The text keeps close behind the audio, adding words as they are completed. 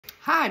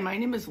Hi, my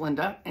name is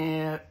Linda,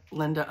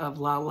 Linda of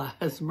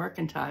Lala's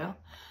Mercantile.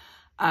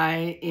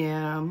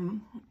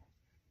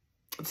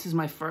 This is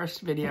my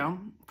first video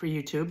for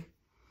YouTube.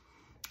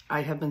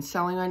 I have been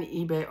selling on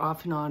eBay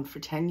off and on for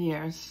 10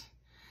 years.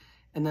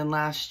 And then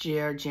last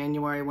year,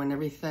 January, when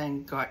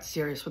everything got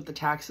serious with the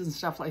taxes and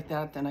stuff like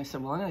that, then I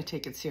said, well, I'm gonna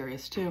take it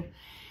serious too.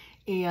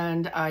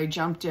 And I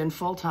jumped in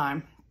full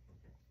time.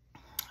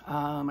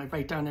 I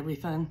write down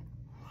everything,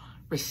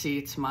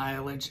 receipts,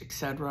 mileage,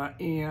 etc.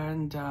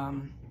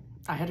 And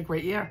I had a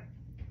great year.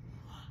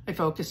 I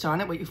focused on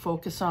it. What you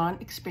focus on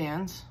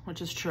expands,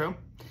 which is true.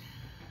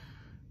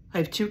 I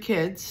have 2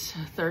 kids,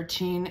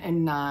 13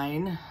 and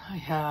 9. I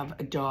have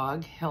a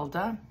dog,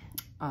 Hilda.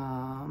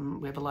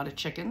 We have a lot of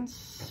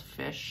chickens,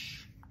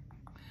 fish.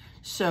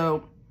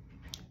 So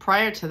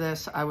prior to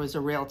this, I was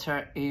a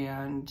realtor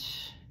and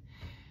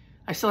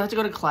I still had to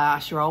go to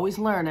class. You're always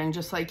learning,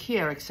 just like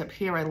here, except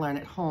here I learn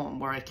at home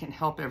where I can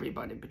help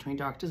everybody between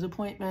doctor's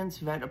appointments,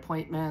 vet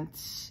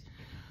appointments.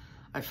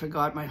 I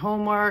forgot my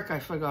homework, I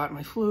forgot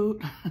my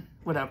flute,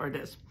 whatever it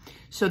is.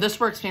 So this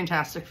works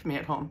fantastic for me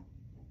at home.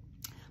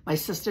 My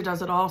sister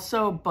does it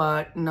also,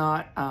 but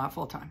not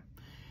full-time.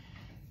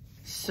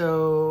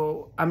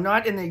 So I'm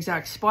not in the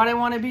exact spot I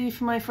want to be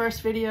for my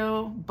first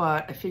video,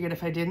 but I figured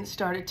if I didn't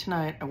start it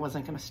tonight, I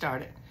wasn't going to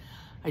start it.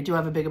 I do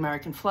have a big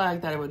American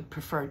flag that I would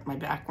prefer my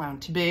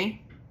background to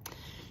be.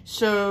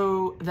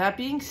 So that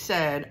being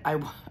said, I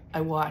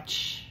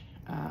watch,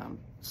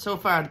 so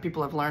far the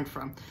people I've learned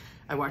from,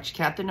 I watched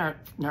Cat the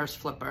Nurse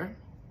Flipper,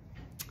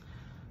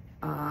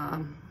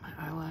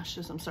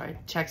 eyelashes, I'm sorry,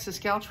 Texas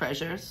Gal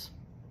Treasures,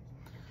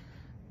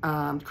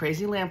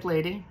 Crazy Lamp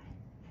Lady,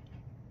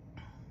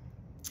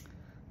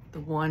 the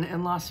one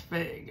in Las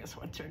Vegas,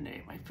 what's her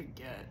name? I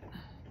forget.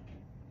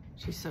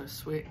 She's so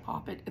sweet.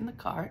 Pop it in the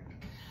cart.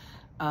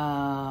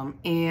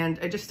 And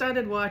I just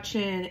started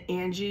watching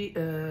Angie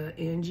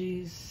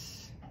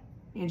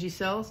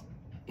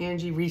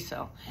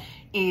Resell,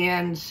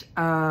 and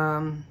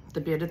the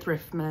Bearded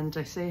Thriftman,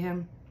 did I say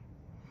him?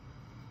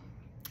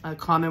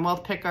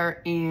 Commonwealth Picker,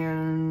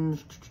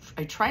 and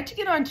I tried to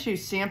get onto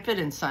Sanford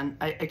and Son.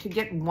 I could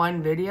get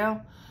one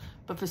video,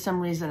 but for some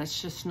reason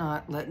it's just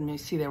not letting me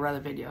see their other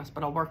videos,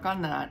 but I'll work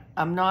on that.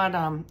 I'm not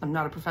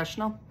a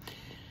professional.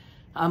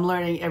 I'm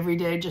learning every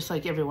day just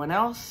like everyone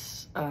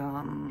else.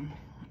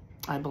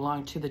 I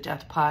belong to the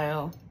Death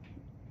Pile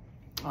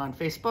on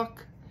Facebook.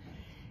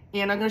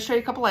 And I'm going to show you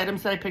a couple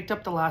items that I picked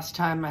up the last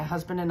time my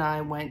husband and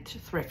I went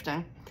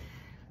thrifting.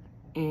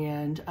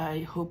 And I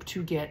hope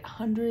to get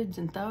hundreds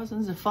and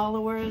thousands of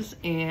followers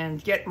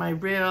and get my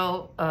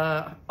real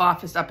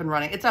office up and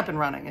running. It's up and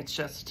running. It's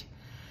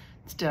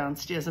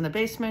downstairs in the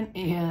basement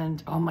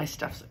and all my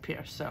stuff's up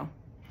here. So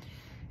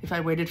if I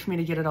waited for me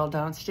to get it all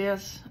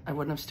downstairs, I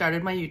wouldn't have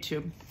started my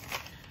YouTube.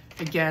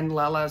 Again,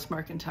 Lala's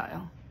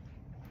Mercantile.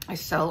 I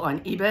sell on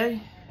eBay,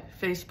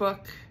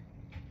 Facebook,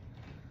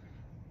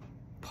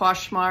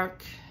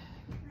 Poshmark,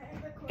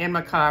 and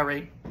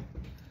Mercari.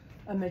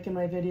 I'm making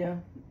my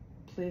video,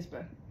 please,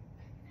 but.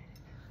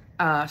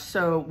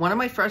 So one of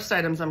my first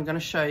items I'm going to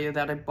show you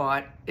that I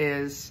bought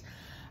is,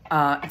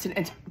 it's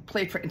a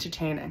plate for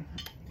entertaining.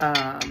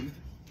 I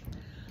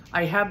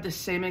have the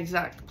same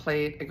exact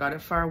plate. I got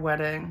it for our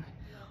wedding,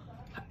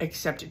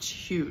 except it's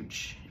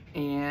huge.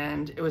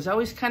 And it was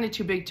always kind of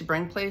too big to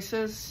bring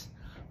places,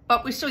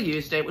 but we still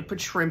used it. We'd put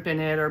shrimp in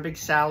it or a big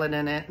salad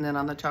in it, and then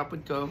on the top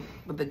would go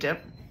with the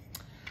dip.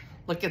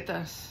 Look at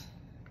this.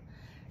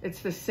 It's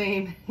the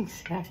same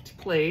exact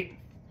plate.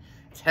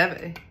 It's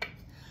heavy.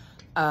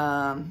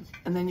 And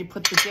then you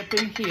put the dip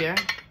in here,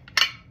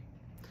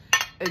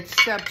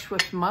 except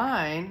with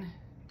mine,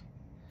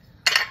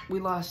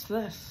 we lost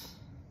this.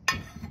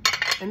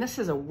 And this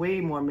is a way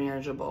more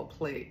manageable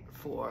plate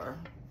for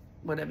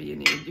whatever you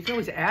need. You can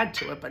always add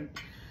to it, but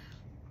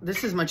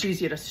this is much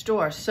easier to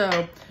store.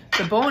 So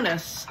the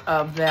bonus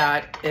of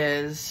that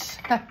is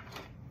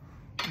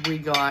we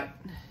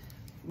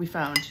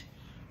found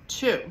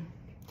 2.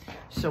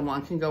 So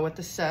one can go with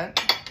the set,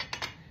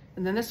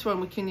 and then this one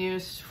we can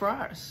use for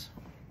ours.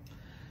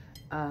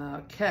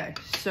 Okay,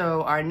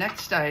 so our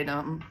next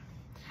item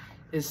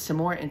is some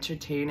more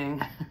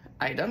entertaining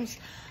items.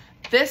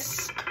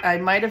 This I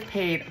might have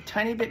paid a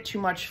tiny bit too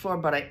much for,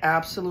 but I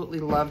absolutely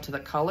loved the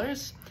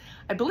colors.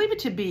 I believe it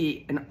to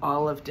be an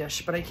olive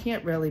dish, but I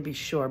can't really be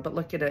sure. But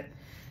look at it,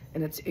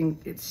 and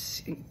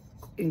it's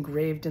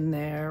engraved in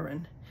there,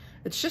 and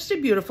it's just a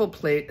beautiful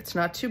plate. It's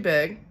not too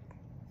big.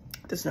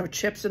 There's no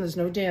chips and there's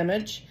no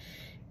damage,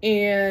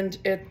 and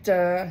it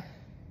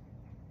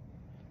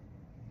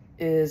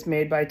is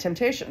made by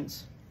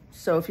Temptations.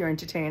 So if you're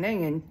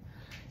entertaining and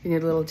you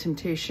need little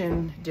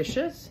temptation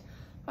dishes,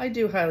 I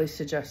do highly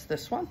suggest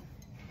this one.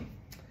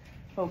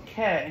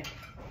 Okay.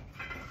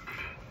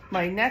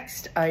 My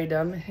next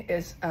item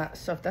is,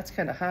 so that's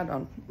kind of hard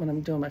on when I'm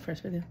doing my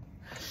first video.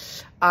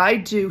 I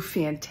do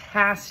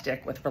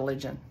fantastic with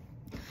religion.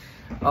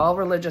 All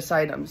religious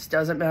items,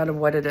 doesn't matter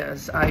what it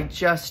is. I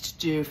just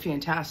do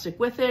fantastic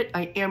with it.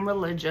 I am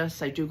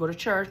religious. I do go to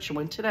church. I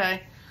went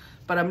today,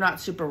 but I'm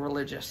not super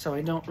religious, so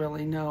I don't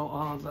really know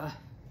all the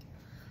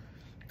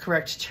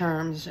correct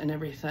terms and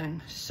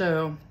everything.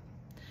 So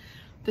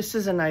this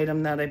is an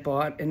item that I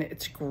bought, and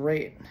it's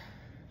great.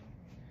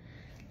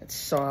 It's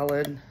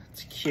solid,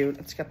 it's cute.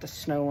 It's got the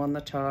snow on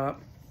the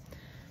top,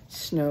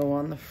 snow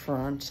on the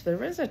front.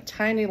 There is a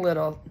tiny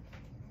little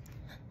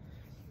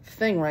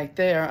thing right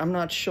there. I'm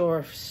not sure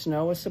if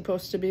snow is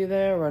supposed to be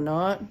there or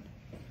not.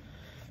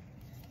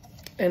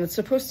 And it's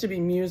supposed to be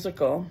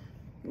musical,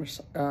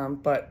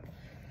 but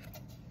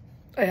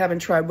I haven't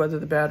tried whether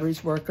the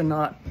batteries work or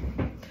not.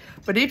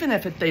 But even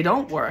if they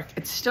don't work,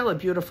 it's still a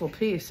beautiful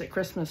piece at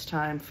Christmas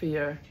time for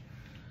your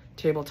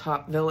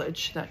tabletop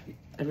village that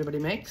everybody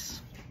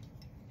makes.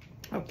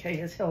 Okay,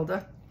 here's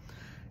Hilda.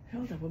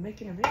 Hilda, we're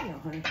making a video,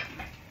 honey.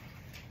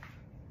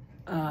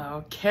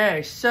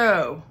 Okay,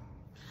 so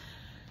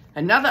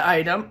another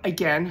item,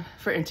 again,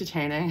 for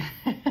entertaining.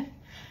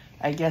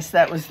 I guess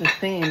that was the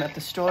theme at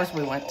the stores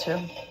we went to.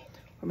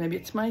 Or maybe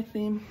it's my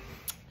theme.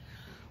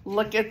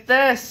 Look at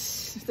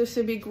this. This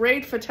would be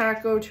great for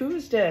Taco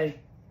Tuesday,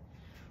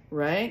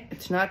 right?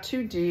 It's not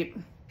too deep.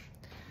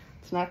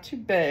 It's not too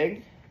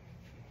big.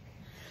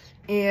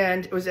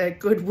 And it was at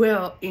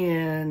Goodwill,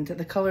 and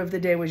the color of the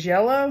day was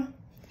yellow.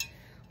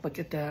 Look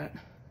at that.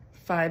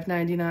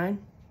 $5.99.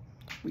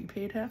 We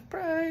paid half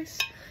price.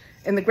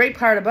 And the great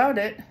part about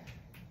it,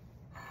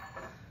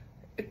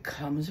 it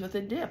comes with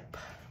a dip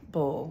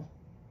bowl.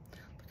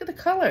 Look at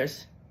the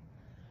colors.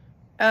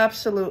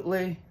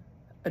 Absolutely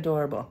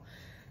adorable.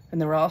 And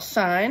they're all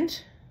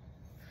signed,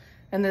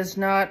 and there's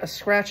not a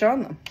scratch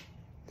on them.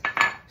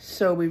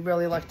 So we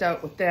really lucked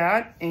out with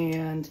that.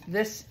 And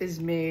this is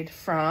made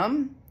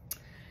from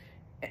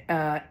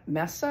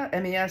MESA,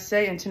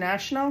 M-E-S-A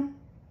International,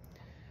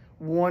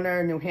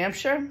 Warner, New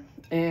Hampshire.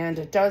 And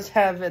it does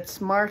have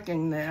its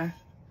marking there.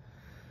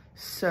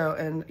 So,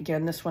 and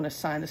again, this one is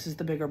signed. This is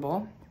the bigger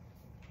bowl.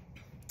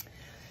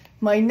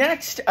 My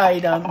next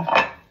item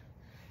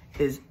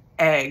is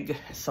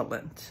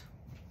excellent.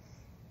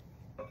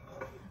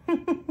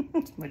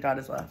 My God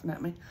is laughing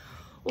at me.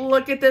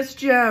 Look at this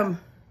gem.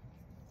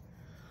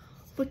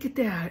 Look at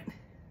that.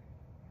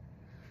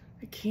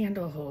 A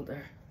candle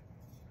holder.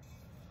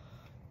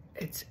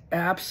 It's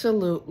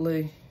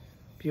absolutely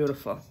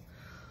beautiful.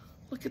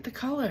 Look at the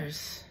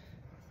colors.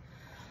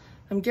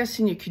 I'm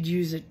guessing you could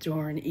use it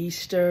during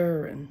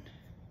Easter and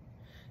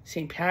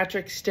St.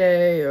 Patrick's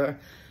Day, or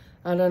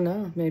I don't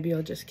know, maybe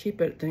I'll just keep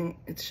it.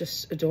 It's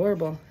just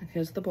adorable. And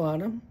here's the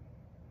bottom.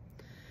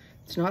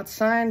 It's not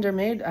signed or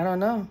made. I don't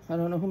know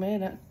who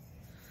made it.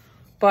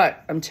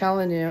 But I'm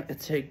telling you,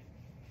 it's a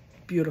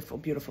beautiful,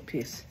 beautiful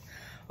piece.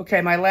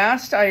 Okay, my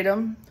last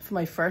item for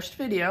my first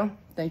video.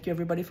 Thank you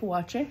everybody for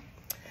watching.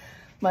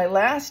 My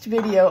last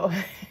video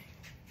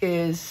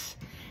is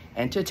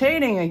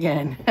entertaining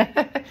again.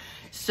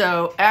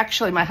 So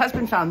actually, my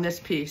husband found this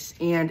piece,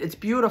 and it's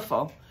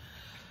beautiful.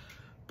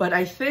 But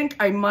I think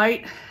I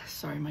might,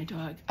 sorry, my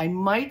dog. I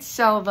might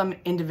sell them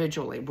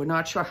individually. We're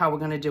not sure how we're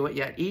gonna do it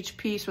yet. Each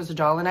piece was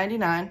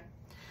 $1.99.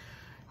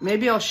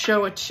 Maybe I'll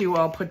show it to you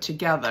all put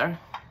together,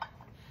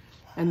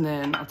 and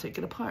then I'll take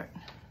it apart.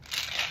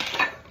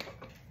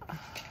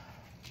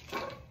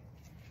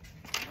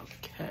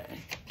 Okay,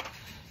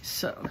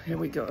 so here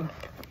we go.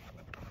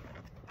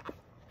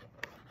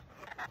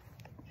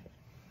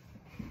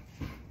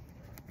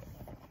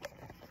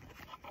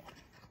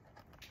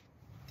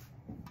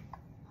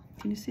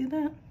 Can you see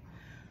that?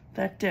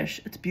 That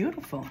dish, it's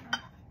beautiful.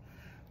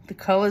 The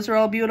colors are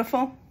all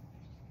beautiful.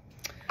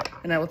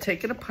 And I will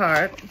take it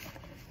apart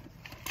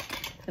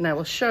and I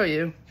will show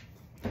you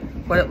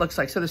what it looks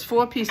like. So there's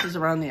 4 pieces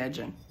around the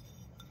edging.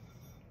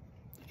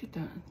 Look at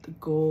that, the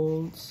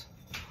golds,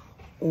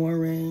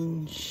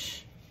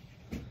 orange,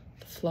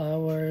 the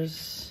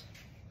flowers,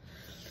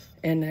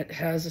 and it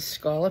has a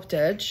scalloped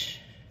edge.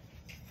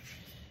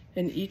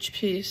 And each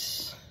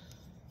piece,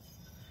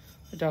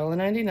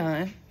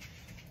 $1.99.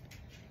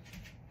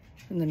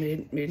 And the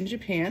made in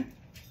Japan.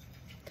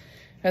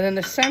 And then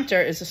the center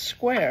is a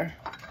square.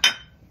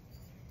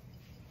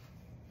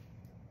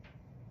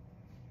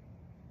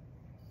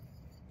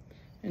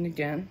 And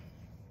again,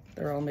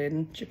 they're all made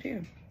in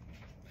Japan.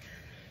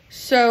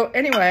 So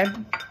anyway,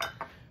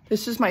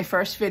 this is my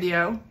first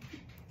video,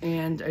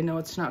 and I know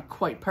it's not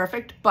quite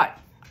perfect, but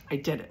I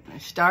did it. I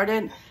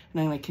started, and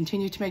I'm going to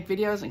continue to make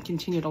videos and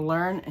continue to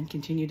learn and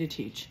continue to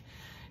teach.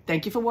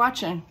 Thank you for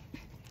watching.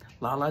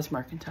 Lala's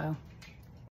Mercantile.